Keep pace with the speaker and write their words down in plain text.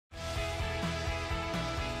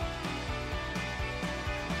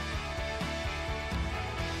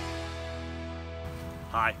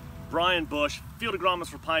Hi, Brian Bush, field agronomist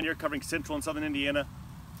for Pioneer, covering central and southern Indiana.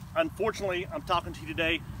 Unfortunately, I'm talking to you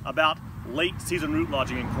today about late season root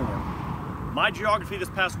lodging in corn. My geography this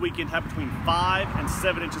past weekend had between 5 and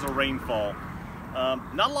 7 inches of rainfall.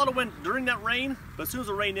 Not a lot of wind during that rain, but as soon as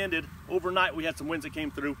the rain ended, overnight we had some winds that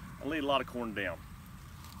came through and laid a lot of corn down.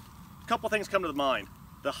 A couple things come to mind.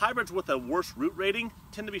 The hybrids with a worse root rating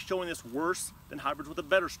tend to be showing this worse than hybrids with a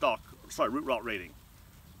better root rot rating.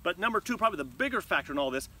 But number two, probably the bigger factor in all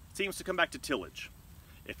this, seems to come back to tillage.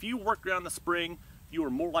 If you work ground in the spring, you are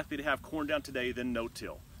more likely to have corn down today than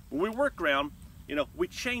no-till. When we work ground, we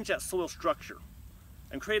change that soil structure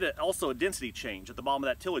and create also a density change at the bottom of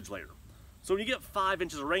that tillage layer. So when you get 5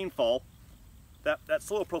 inches of rainfall, that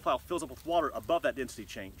soil profile fills up with water above that density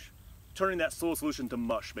change, turning that soil solution to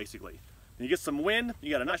mush, basically. Then you get some wind, you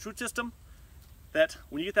got a nice root system, that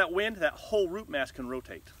when you get that wind, that whole root mass can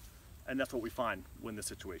rotate. And that's what we find in this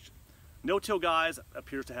situation. No-till guys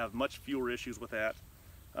appears to have much fewer issues with that.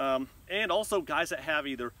 And also guys that have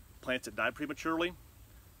either plants that died prematurely,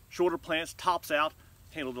 shorter plants, tops out,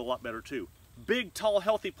 handled it a lot better too. Big, tall,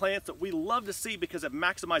 healthy plants that we love to see because it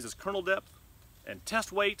maximizes kernel depth and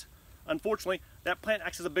test weight. Unfortunately, that plant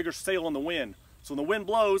acts as a bigger sail on the wind. So when the wind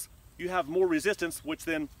blows, you have more resistance, which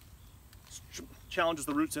then challenges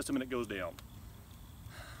the root system and it goes down.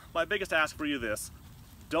 My biggest ask for you is this: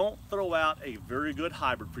 don't throw out a very good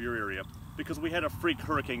hybrid for your area because we had a freak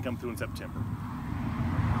hurricane come through in September.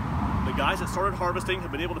 The guys that started harvesting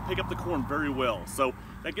have been able to pick up the corn very well, so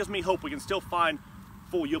that gives me hope we can still find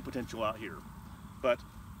full yield potential out here. But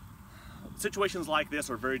situations like this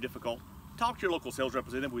are very difficult. Talk to your local sales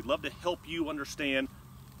representative. We'd love to help you understand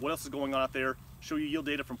what else is going on out there, show you yield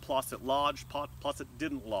data from plots that lodged, plots that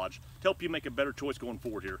didn't lodge, to help you make a better choice going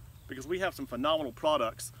forward here, because we have some phenomenal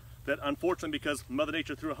products that, unfortunately, because Mother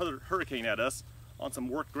Nature threw a hurricane at us on some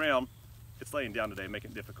work ground, it's laying down today,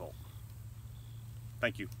 making it difficult.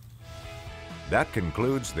 Thank you. That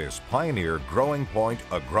concludes this Pioneer Growing Point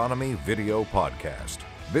Agronomy video podcast.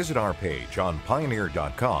 Visit our page on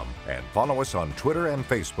pioneer.com and follow us on Twitter and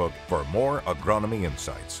Facebook for more agronomy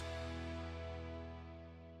insights.